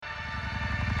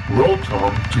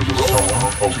Welcome to the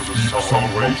sound of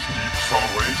deepsalvation.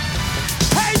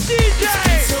 Hey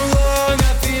DJ! So long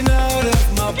I've been out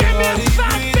of my Give me a body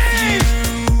fat with beat!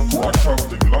 you.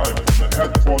 Broadcasting live from the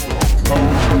headquarters of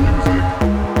sound music.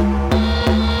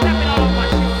 Step it all on my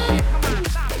shit. Come on,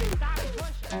 stop it,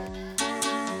 push it.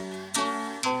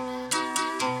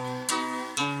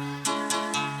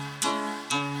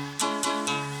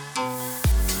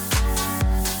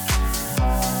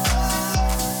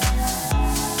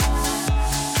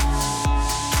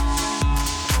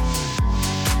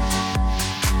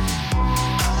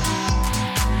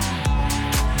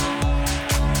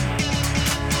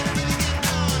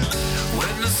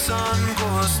 When the sun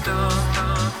goes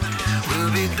down,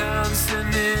 we'll be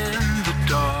dancing in the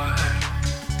dark.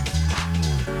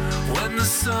 When the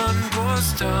sun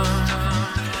goes down,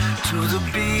 to the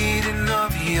beating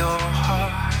of your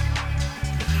heart.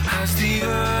 As the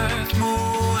earth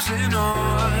moves in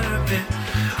orbit,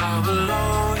 I will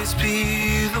always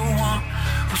be the one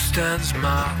who stands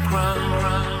my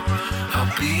ground.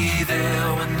 I'll be there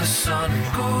when the sun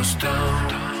goes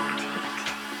down.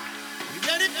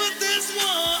 Ready for this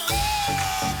one?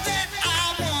 All that I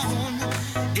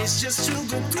want is just to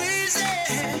go crazy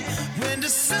when the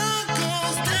sun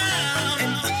goes down.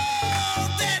 And all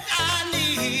that I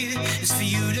need is for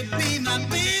you to be my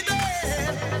baby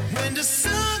when the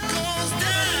sun goes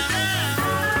down.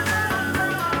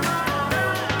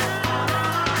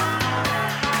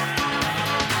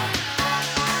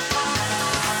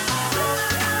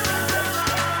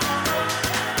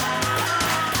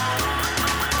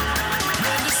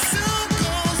 When the sun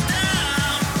goes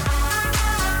down.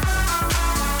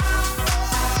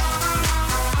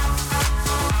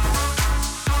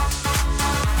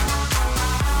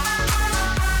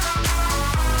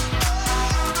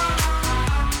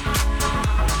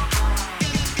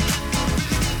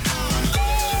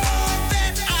 All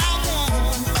that I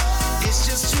want is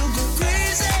just to go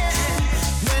crazy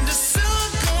when the sun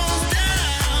goes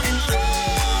down. And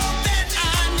all that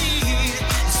I need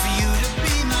is for you to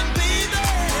be my baby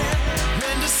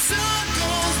when the sun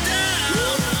goes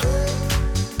down.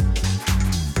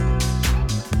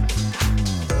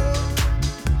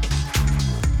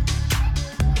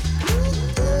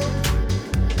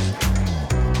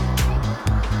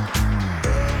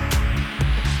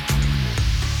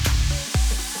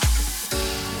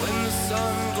 When the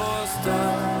sun goes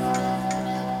down,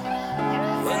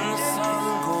 when the sun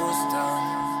goes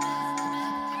down,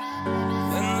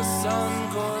 when the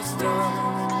sun goes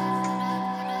down,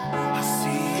 I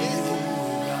see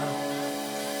you around.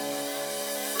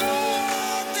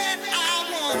 All that I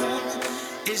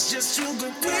want is just to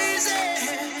go crazy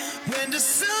when the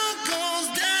sun goes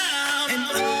down. And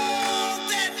all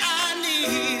that I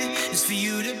need is for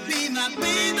you to be my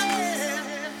baby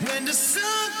when the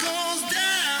sun goes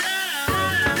down.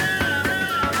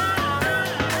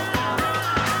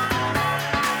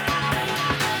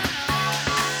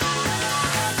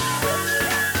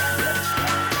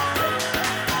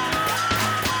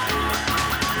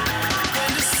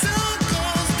 When the sun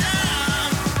goes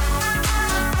down.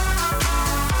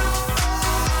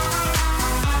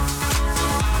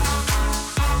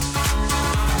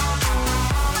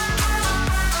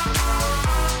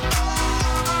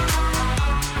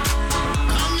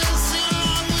 Come and sing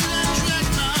along with that track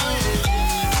now.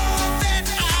 All that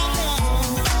I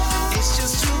want is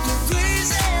just to go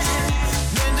crazy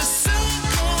when the sun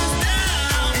goes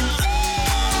down. And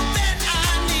all that I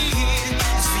need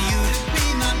is for you to be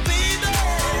my baby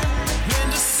when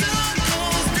the sun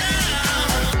goes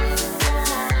down.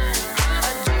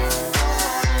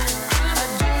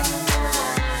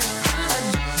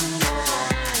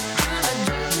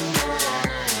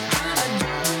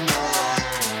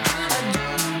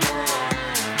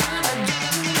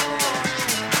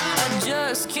 I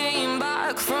just came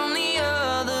back from the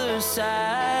other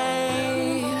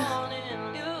side.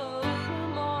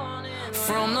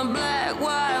 From the black,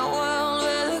 white world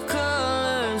where the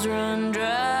colors run dry.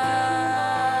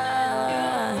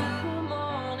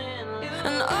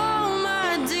 And all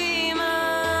my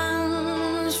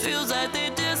demons feels like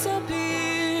they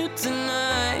disappeared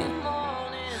tonight.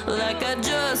 Like I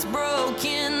just broke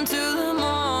into the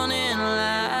morning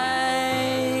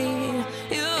light.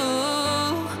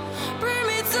 You bring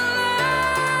me to life.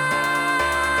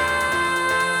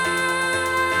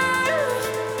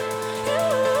 You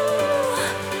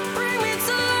bring me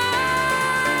to life.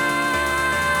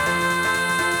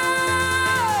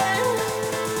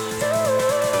 You.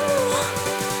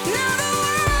 Now the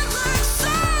world looks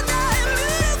so damn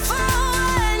beautiful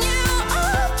when you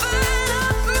open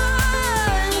up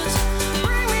my eyes.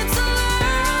 Bring me to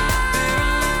life.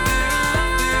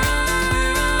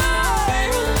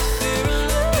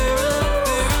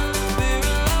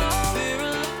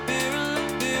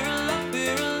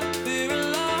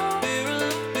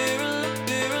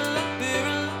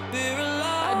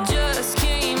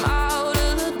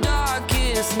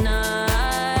 last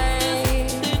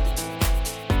night,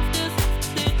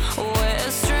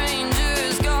 where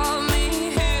strangers got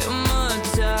me hypnotized.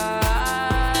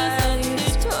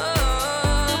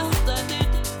 Oh,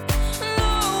 no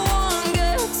one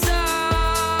gets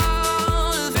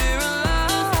out of here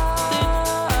alive.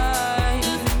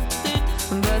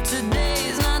 But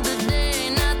today's not the day,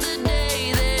 not the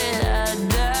day that I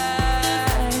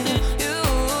die. You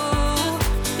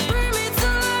bring me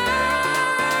to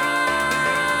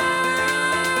life.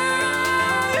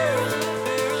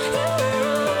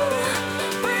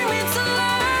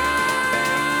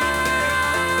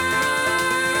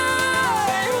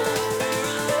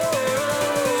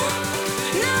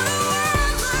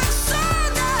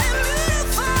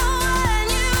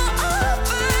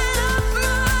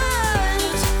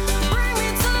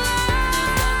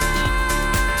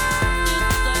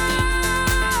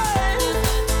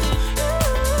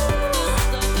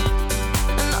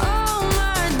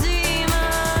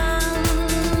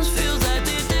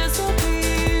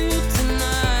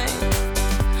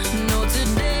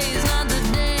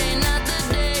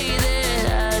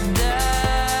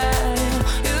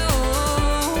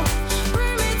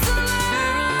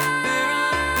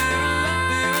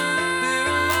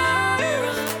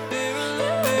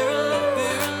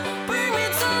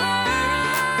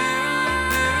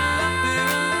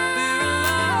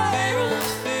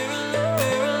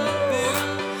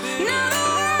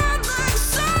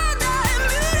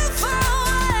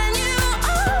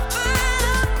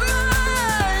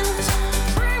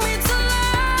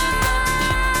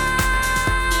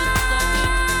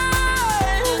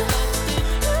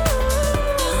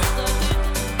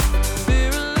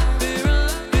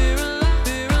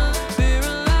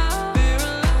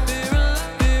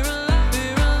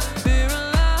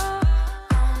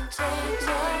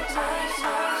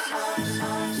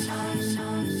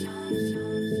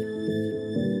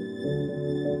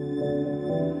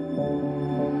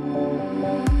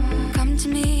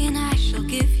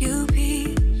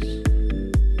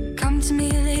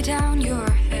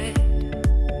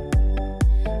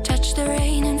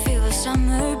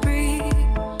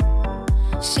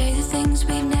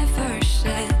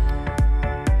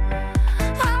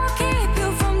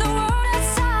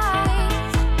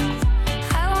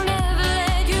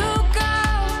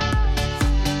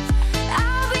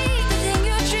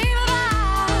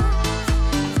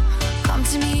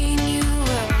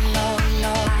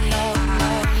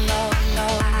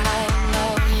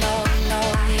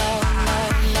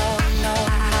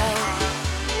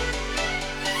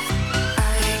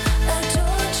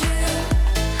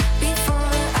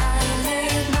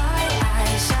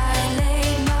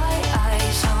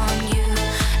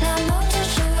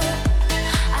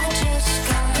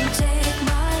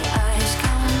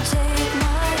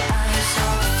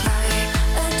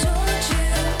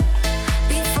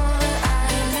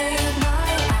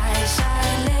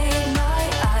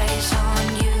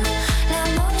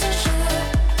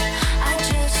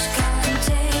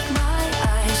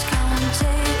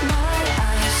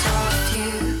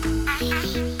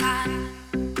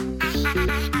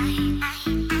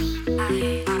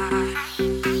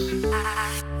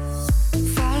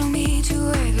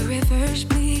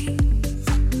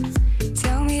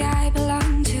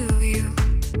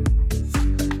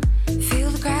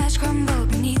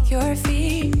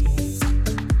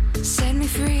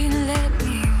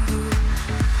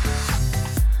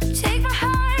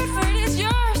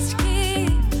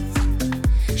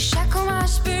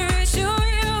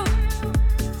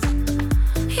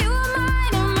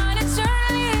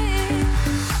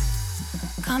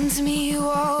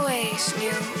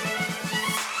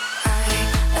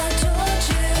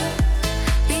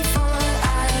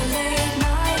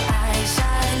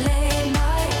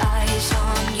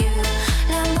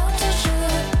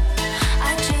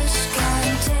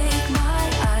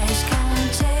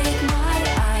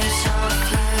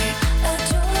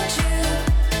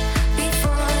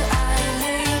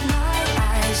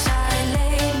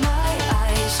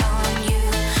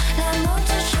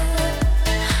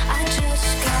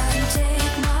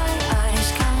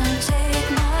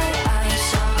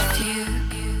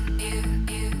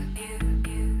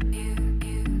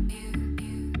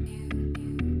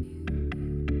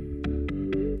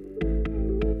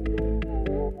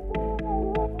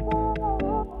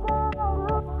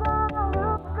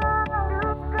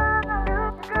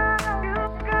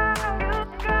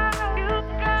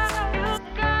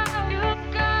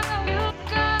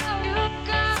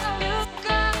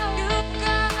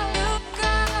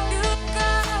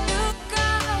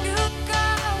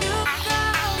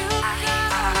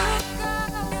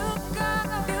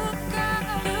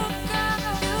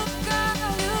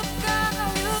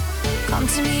 Come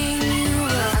to me and you I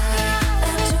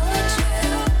told you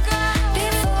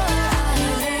before I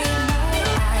laid my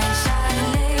eyes on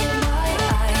you.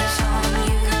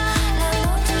 La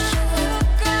noche sugar,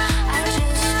 I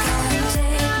just can't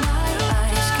take my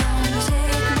eyes off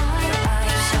you.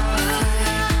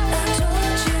 I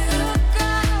told you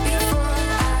before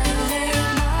I laid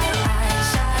my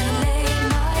eyes on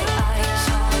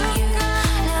you.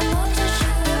 La noche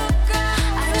sugar,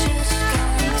 I just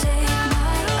can't take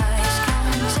my eyes off you.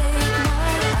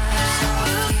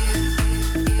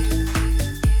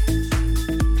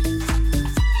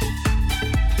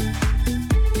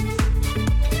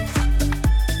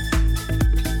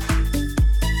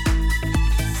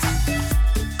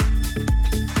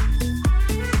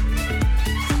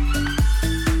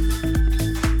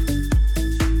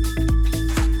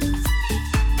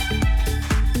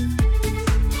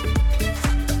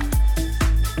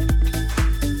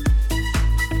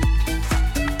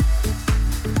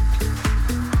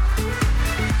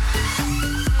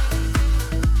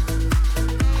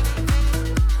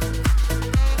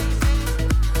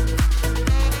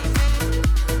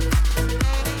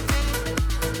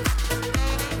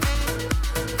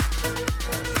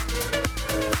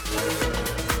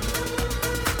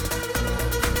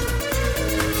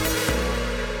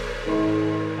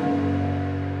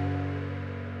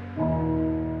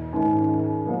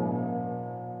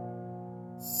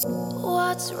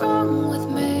 What's wrong with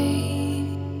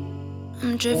me?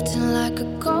 I'm drifting like a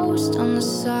ghost on the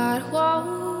sidewalk.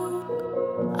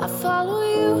 I follow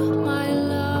you, my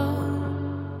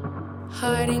love,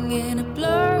 hiding in a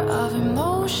blur of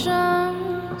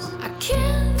emotions. I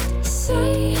can't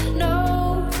say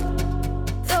no,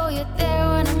 though you're there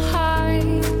when I'm high,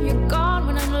 you're gone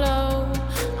when I'm low.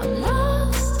 I'm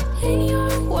lost in your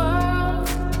world.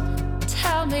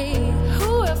 Tell me,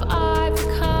 who have I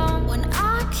become when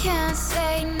I can't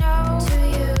say no to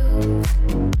you,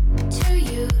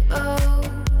 oh,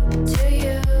 to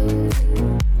you.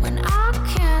 When I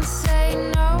can't say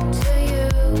no to you,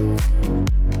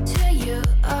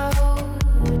 oh,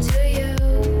 to you.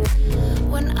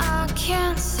 When I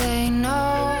can't say no.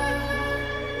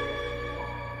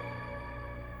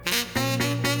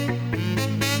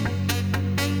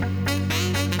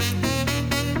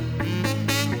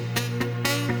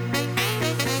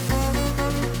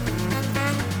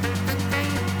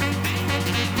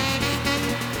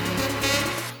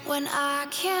 When I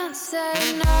can't say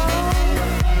no.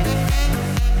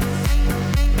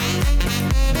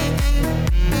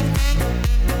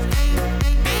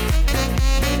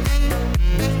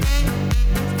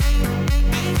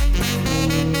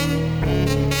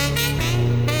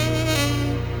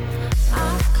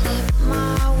 I clipped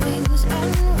my wings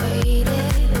and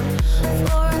waited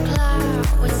for a cloud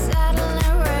with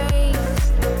satellite rays.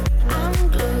 I'm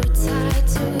glued tight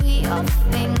to your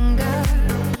finger,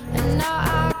 and now I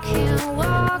can't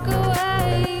walk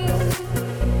away.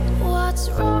 What's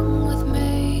wrong with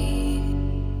me?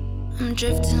 I'm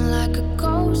drifting like a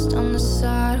ghost on the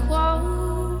sidewalk.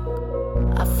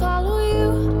 I follow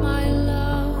you, my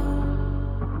love,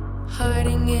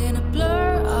 hiding in a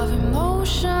blur of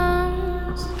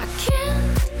emotions. I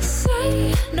can't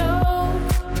say no,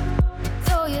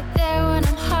 though you're there when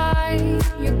I'm high,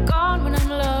 you're gone when I'm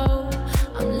low.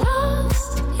 I'm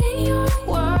lost in your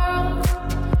world.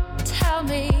 Tell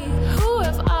me, who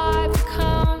have I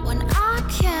become when I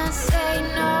can't say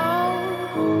no?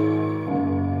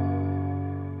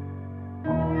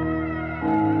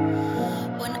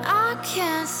 When I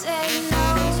can't say no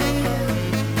to you,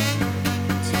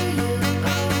 oh, to you.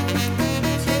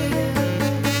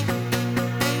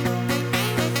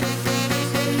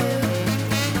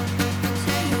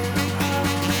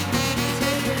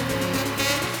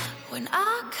 When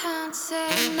I can't say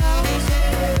no to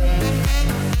you, oh, to you.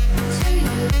 When I can't say no to you, oh, to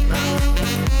you.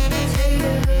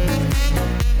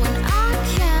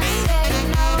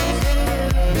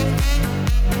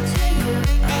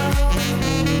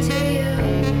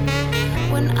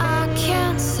 When I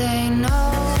can't say no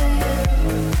to you,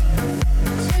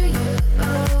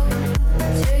 oh,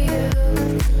 to you.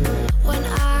 When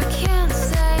I can't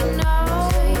say no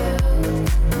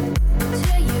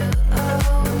to you,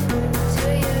 oh, to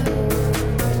you.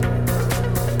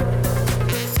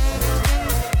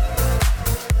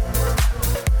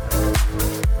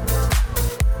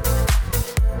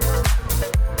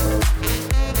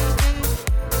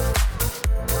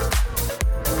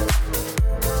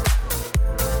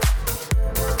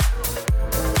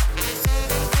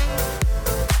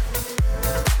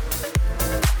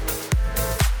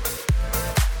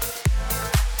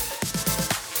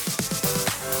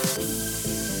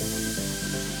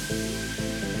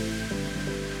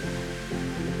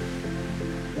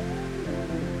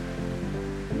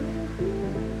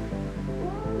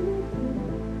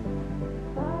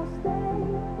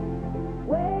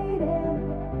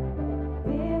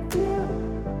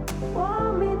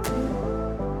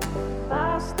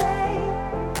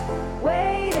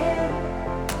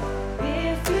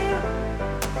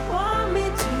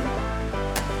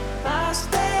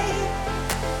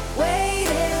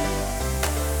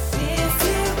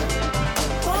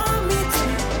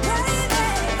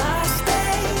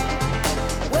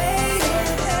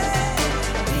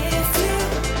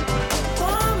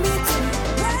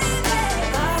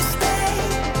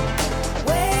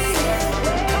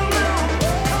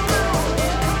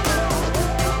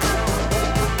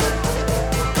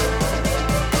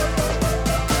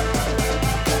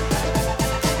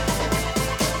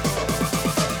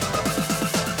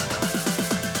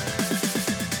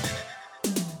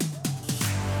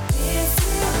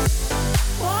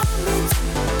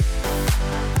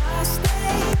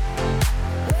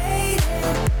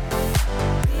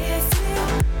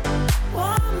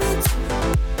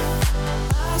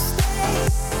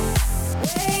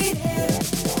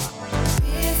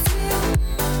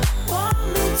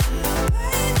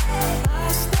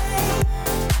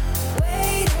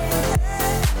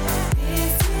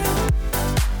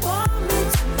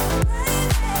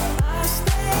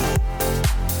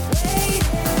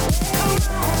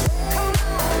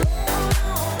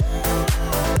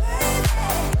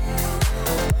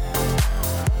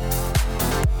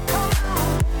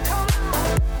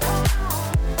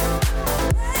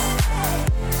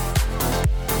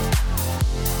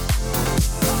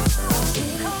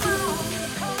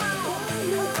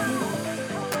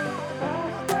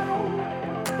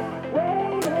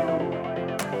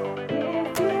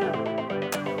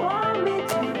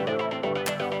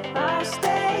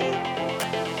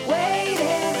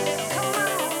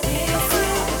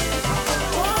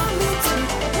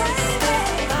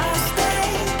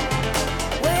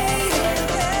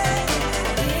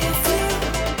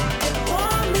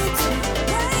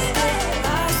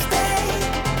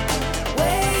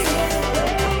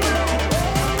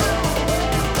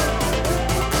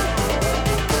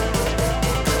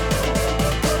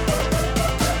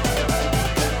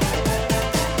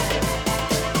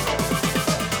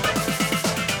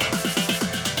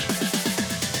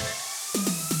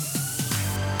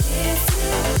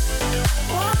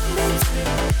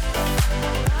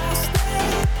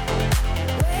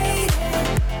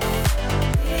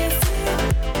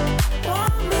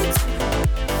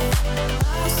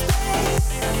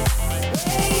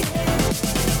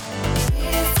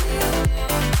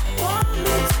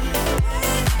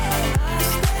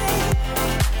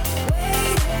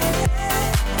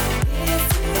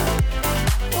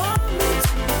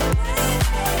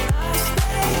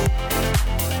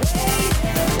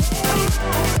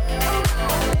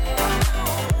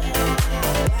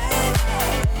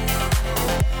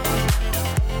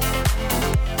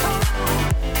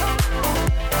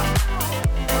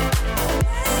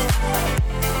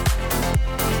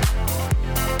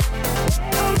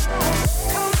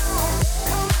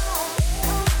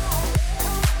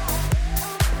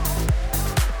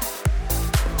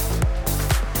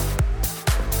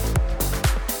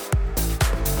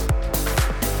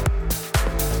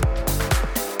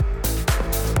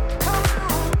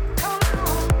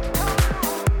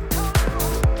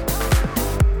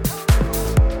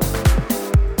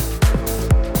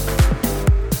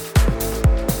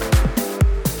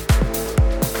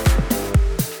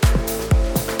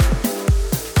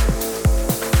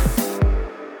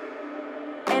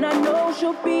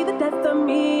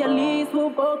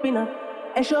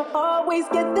 And she'll always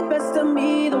get the best of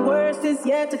me, the worst is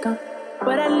yet to come.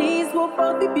 But at least we'll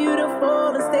both be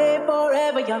beautiful and stay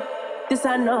forever young. This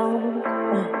I know,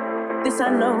 this I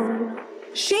know.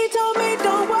 She told me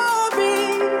don't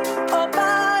worry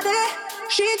about it.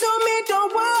 She told me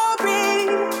don't worry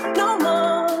no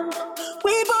more.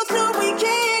 We both know we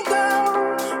can't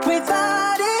go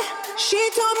without it. She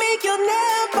told me you'll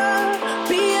never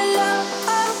be alone.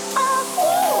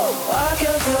 I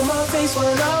can feel my face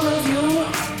when I'm with you.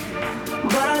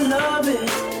 But I love it,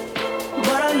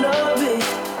 but I love it.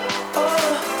 Oh,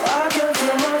 I can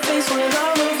feel my face when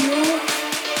I'm with you.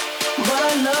 But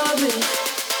I love it,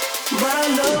 but I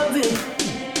love it.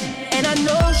 And I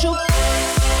know she'll.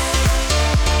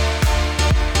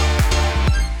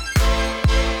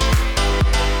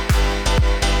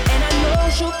 And I know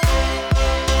she'll.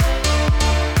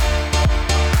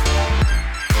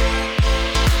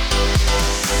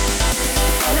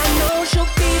 And I know she'll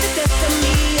be the death of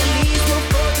me. At least we'll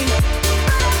both be.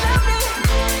 But I love it,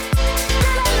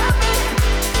 girl, I love it.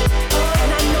 Oh,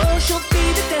 and I know she'll be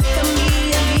the death of me.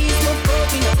 At least we'll both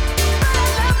be. But I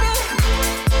love it,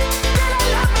 girl, I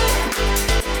love it.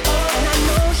 Oh, and I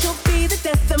know she'll be the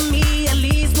death of me. At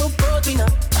least we'll both be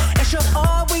numb. And she'll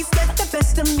always get the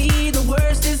best of me. The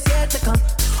worst is yet to come.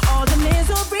 All the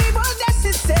misery was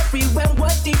necessary when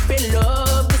we're deep in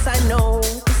love. This I know,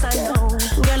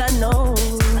 girl, I know.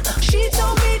 She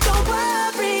told me don't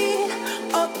worry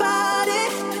about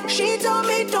it. She told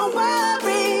me don't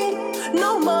worry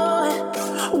no more.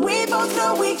 We both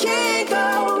know we can't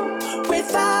go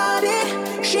without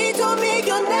it. She told me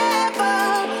you'll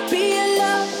never be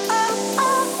alone.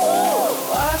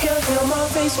 I can feel my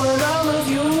face when I'm with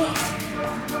you.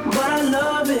 But I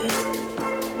love it,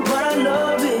 but I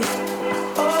love it.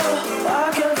 Oh,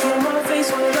 I can feel my face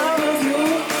when I'm with you.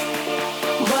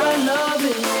 But I love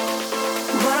it,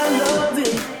 but I love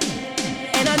it.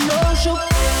 And I know she'll.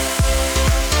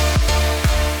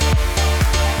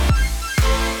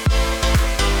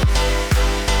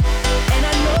 And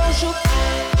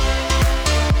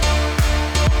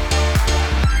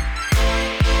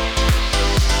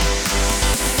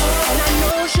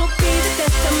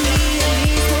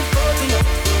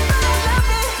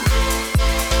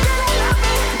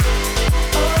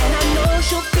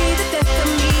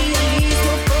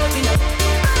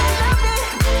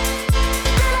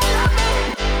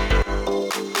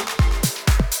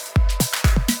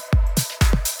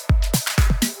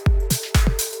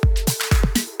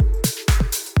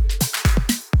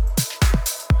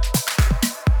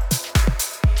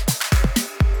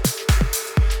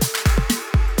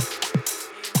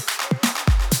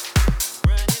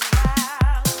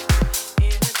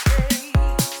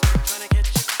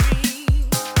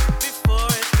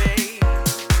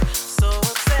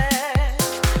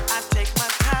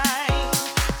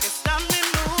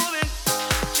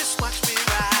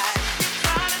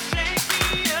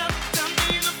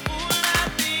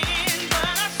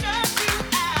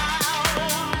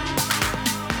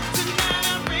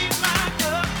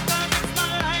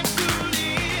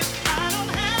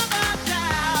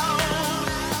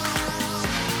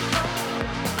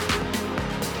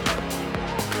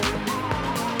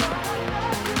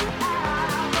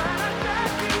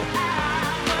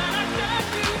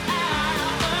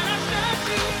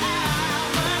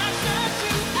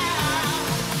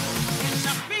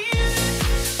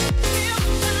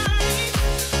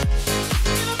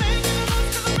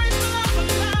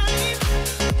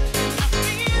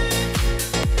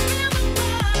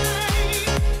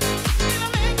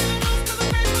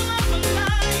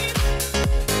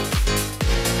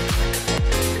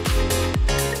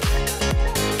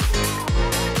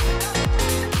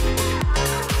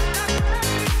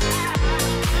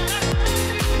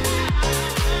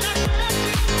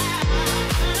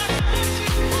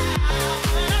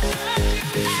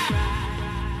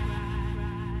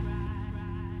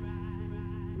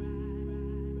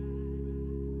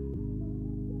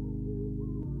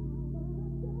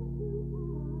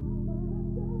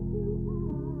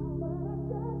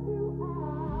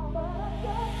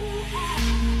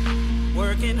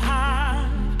Working hard,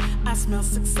 I smell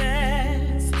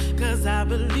success. Cause I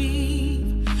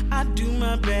believe I do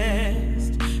my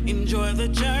best. Enjoy the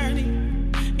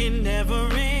journey, it never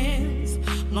ends.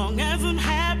 Long as I'm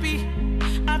happy,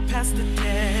 I pass the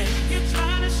test. You're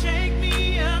trying to shake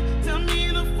me up, tell me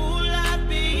the fool I've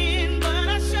been, but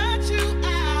I shut you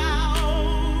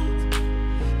out.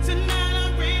 Tonight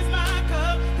I raise my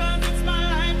cup, cause it's my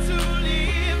life to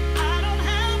live. I don't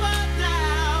have a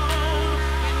doubt.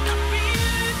 And I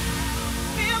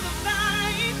feel the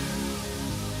vibe.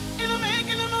 And I'm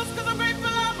making the most cause I'm grateful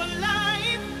I'm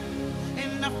alive.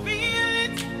 And I feel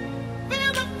it,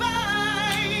 feel the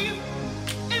vibe.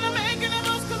 And I'm making the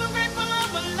most cause I'm grateful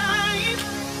I'm alive.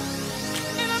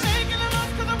 And I'm making the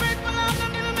most cause I'm grateful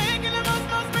I'm making the most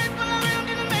grateful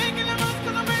I'm making the most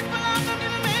cause I'm grateful I'm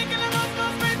making the most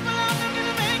grateful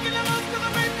I'm making the most cause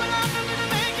I'm grateful I'm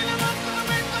making the most cause I'm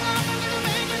grateful I'm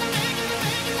making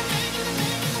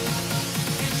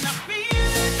and I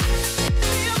feel it,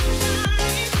 feel the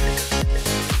vibe.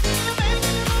 And I'm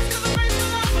making the most cause I'm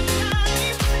grateful I'm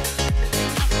alive.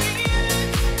 And I feel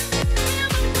it, feel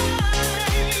the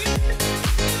vibe.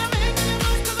 And I'm making the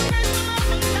most cause I'm grateful I'm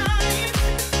alive.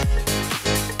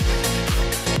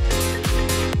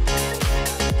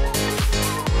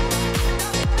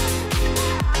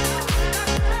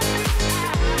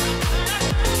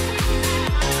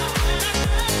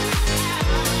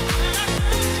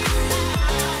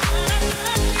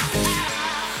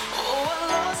 Oh, I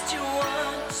lost you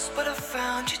once, but I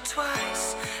found you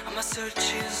twice, and my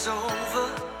search is over.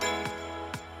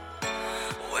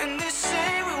 When they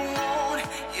say we won't,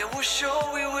 yeah, we're sure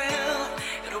we will.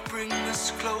 It'll bring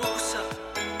us closer.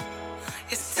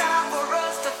 It's time for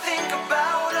us to think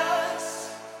about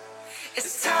us.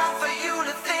 It's time for you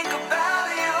to think about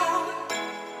you.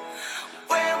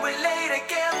 When we lay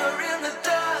together in the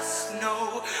dust,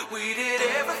 no, we did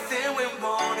everything we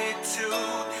wanted to.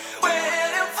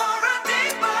 Waiting for a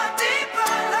deeper,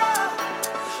 deeper love.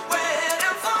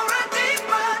 Waiting for a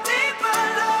deeper, deeper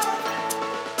love.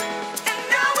 And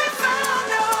now we found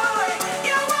our way.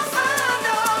 Yeah, we found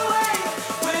our way.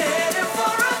 Waiting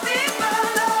for a deeper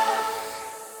love.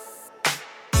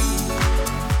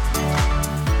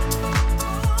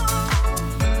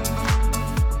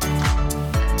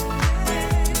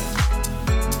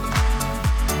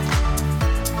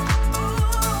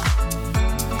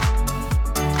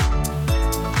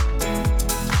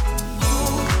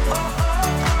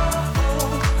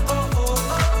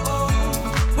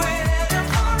 Waiting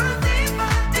for a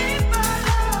deeper, deeper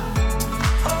love.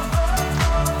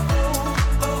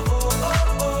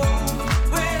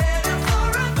 Waiting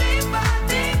for a deeper,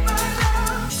 deeper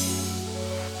love.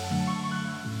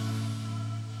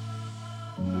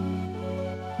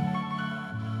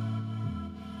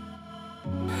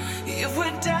 If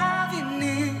we're diving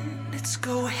in, let's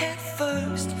go head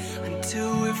first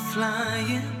until we're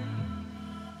flying.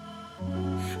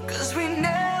 Cause we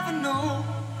never know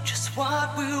just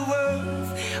what we're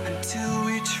worth until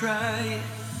we try it.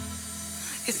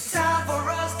 It's time for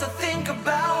us to think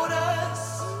about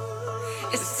us.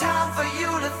 It's time for you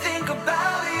to think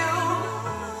about you.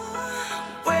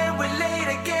 When we lay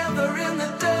together in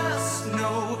the dust,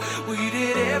 no, we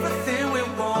did everything we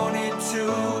wanted to.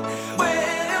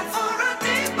 Waiting for a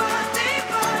deeper,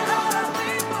 deeper love.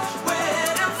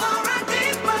 Waiting for a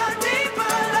deeper,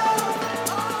 deeper love.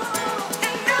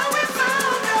 And now we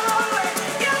found our way.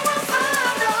 Yeah, we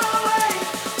found our way.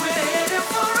 Waiting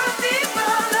for a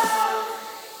deeper love.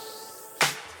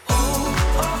 Oh,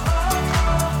 oh, oh,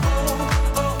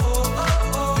 oh, oh, oh, oh, oh.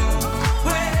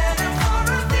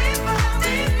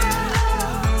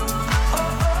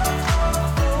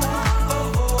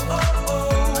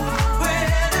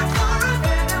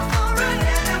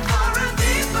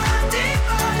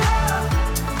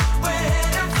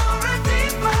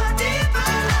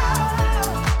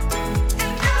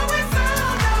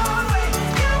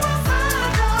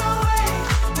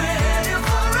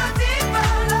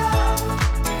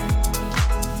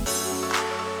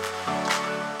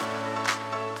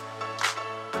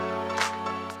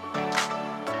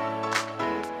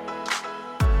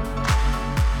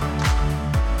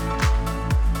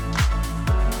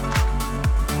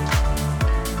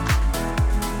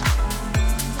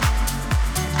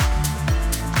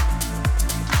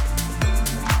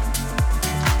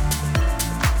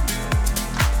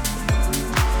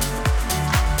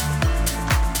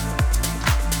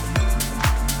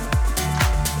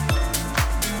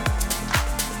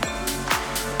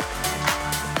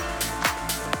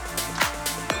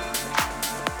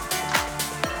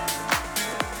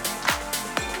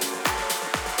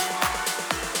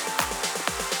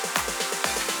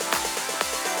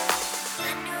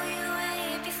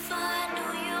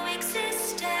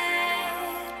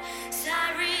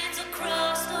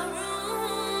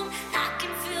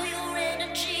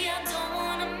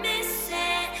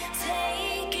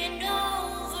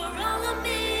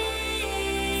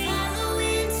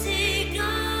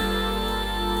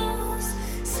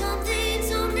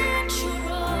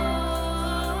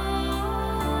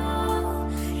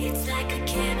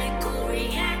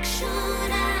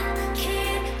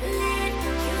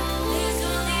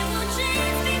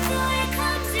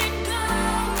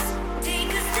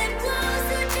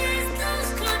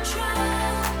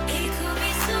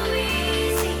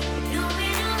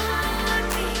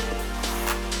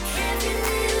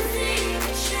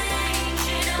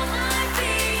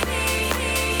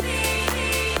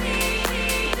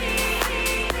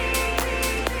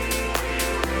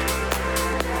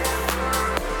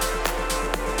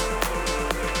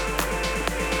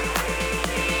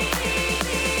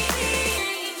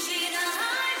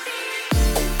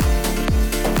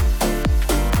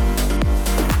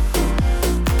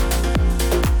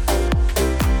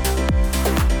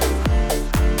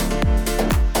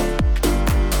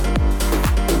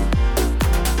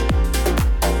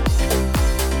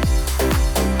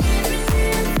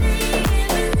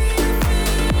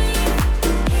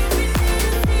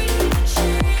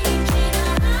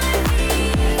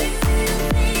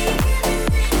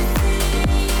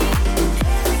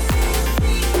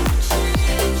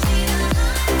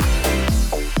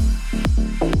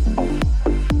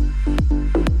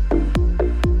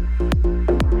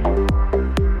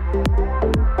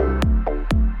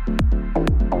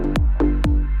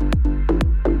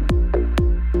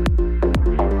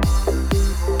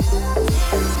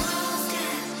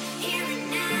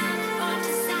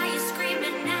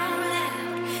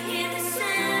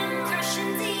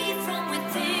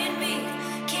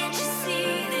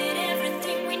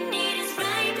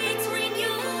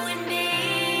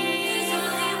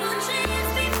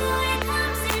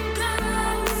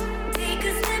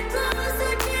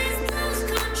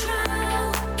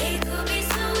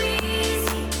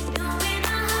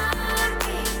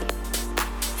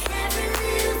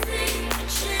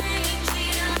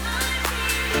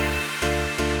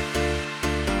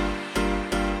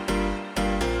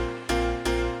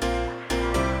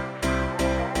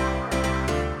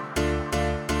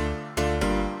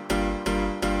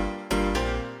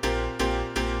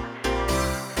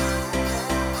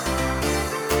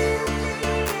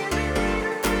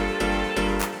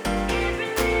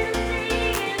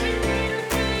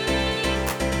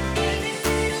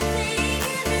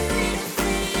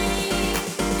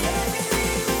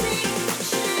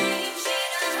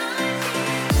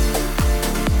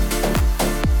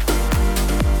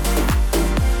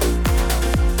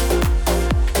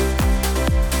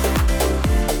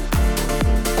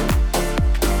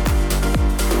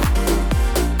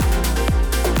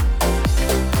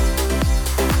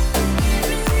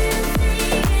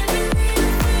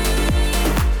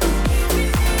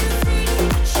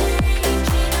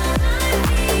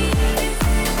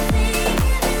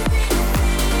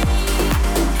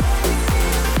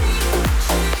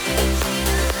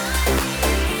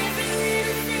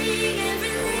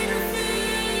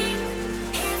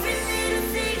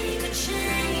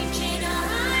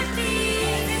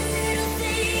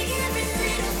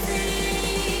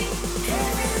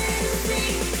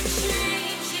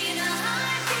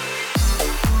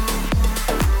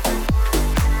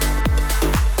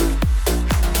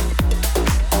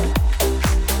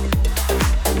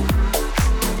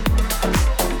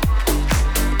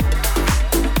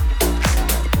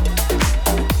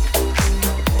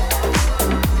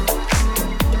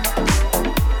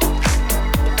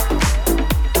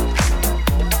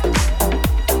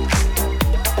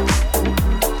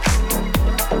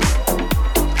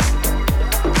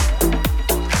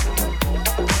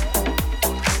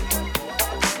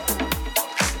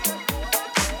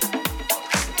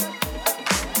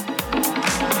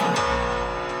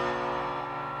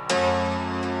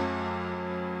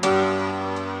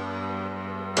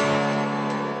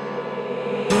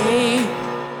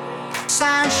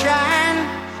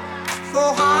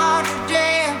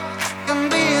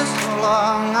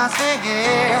 I say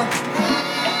yeah.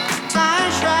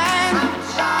 Sunshine,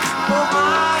 oh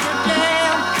hard to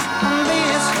damn, and be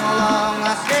so long.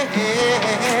 I say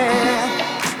yeah.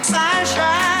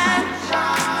 Sunshine,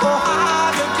 oh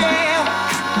hard to damn,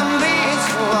 and be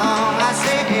so long. I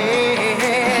say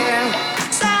yeah.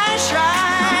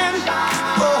 Sunshine,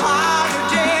 oh hard to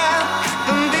damn,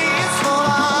 and be so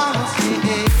long.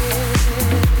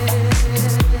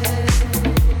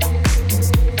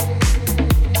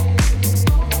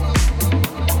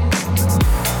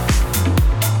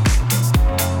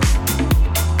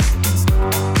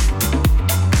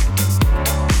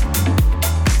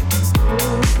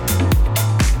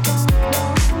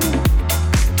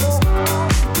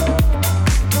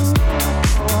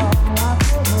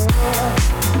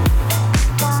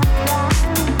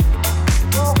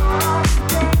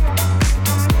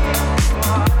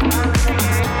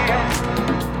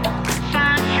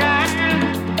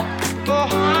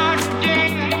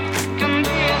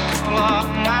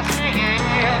 I say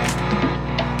yeah.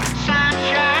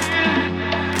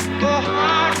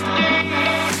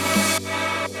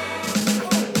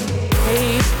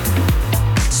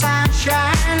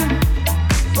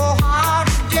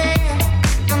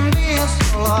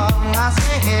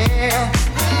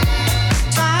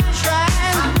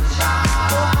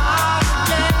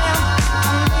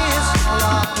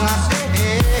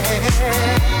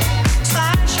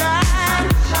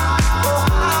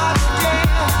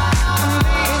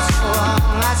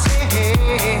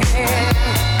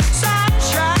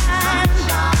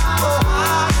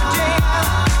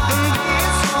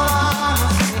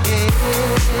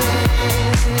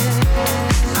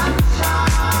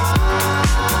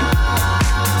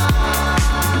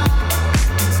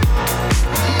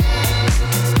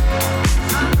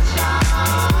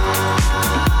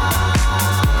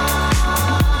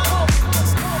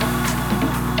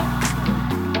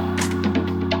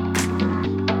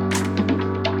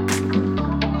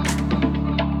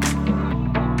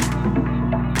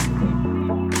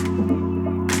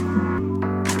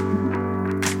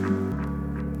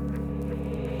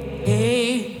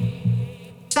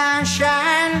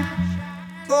 Sunshine,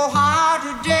 go hard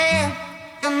today,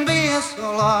 can be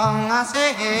so long. I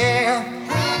say yeah.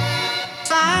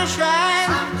 Sunshine,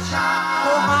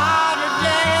 go hard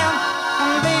today,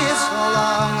 can be so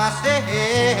long. I say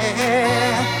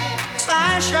yeah.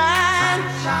 Sunshine,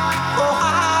 go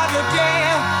hard today,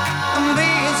 can be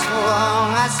so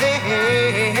long. I say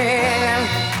yeah.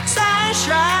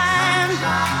 Sunshine,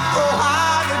 go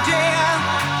hard today,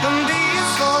 can be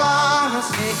so long. I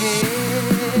say yeah.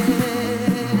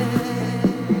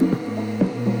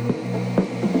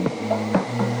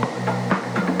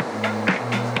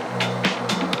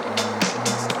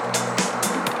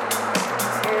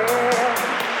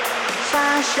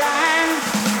 Sunshine.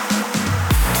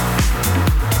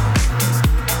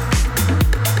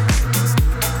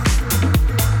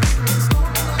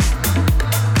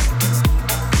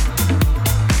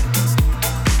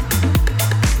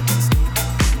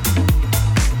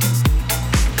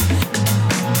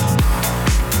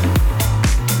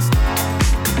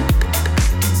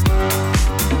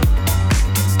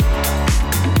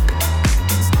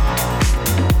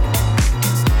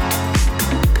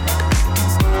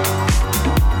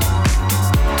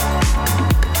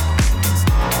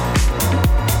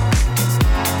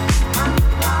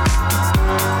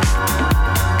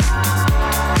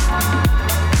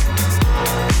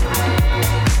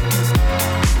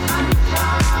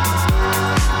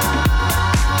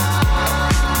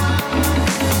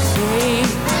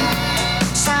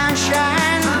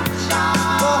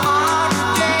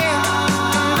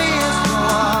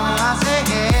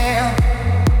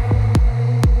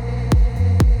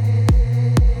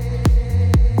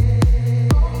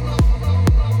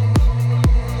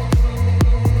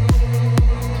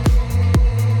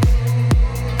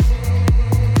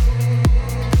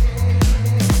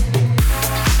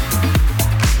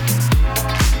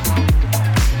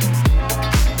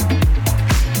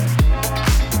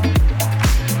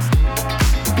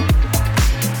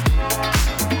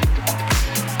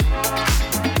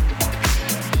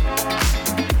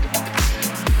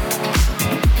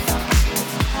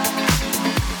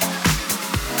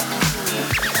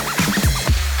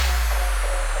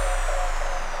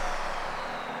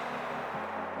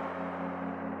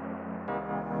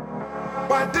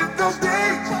 Why did those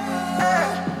days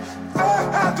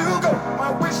have to go?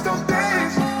 I wish those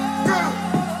days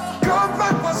could come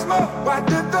back once more. Why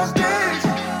did those days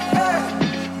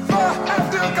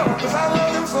have to go? 'Cause I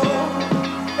love them so.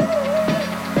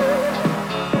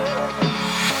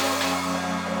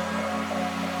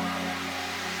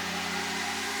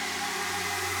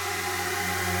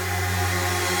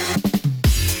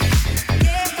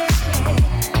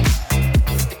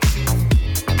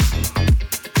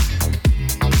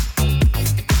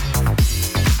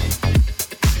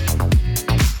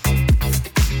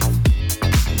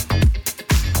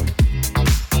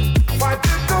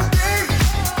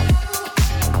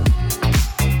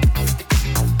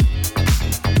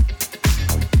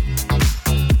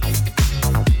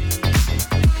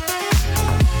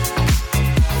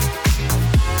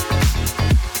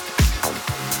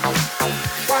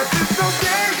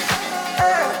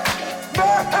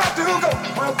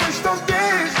 I wish those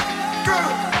days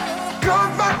could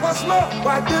come back once more.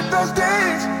 Why did those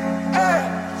days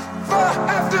ever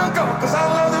have to go? 'Cause I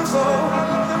love them so. I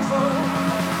love them so.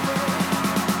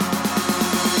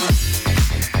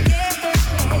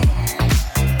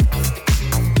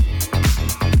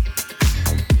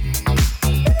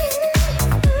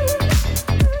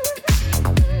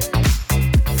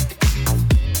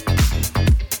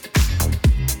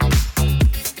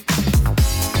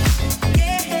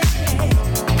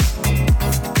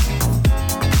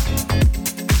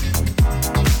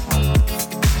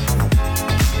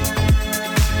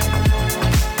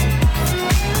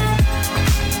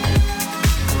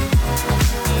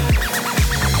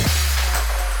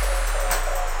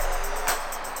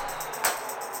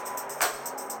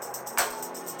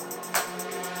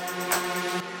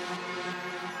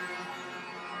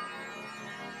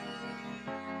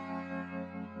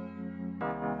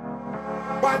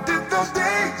 Why did those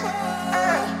days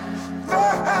ever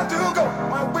have to go?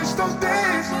 I wish those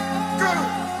days could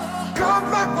come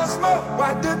back once more.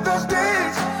 Why did those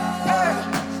days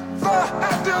ever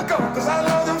have to go? 'Cause I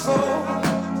love them so.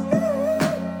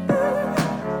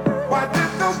 Why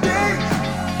did those days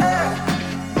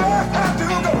ever have to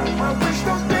go? I wish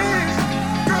those days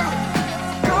could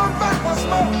come back once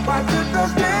more. Why did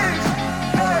those days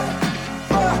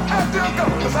ever have to go?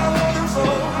 'Cause I love them so.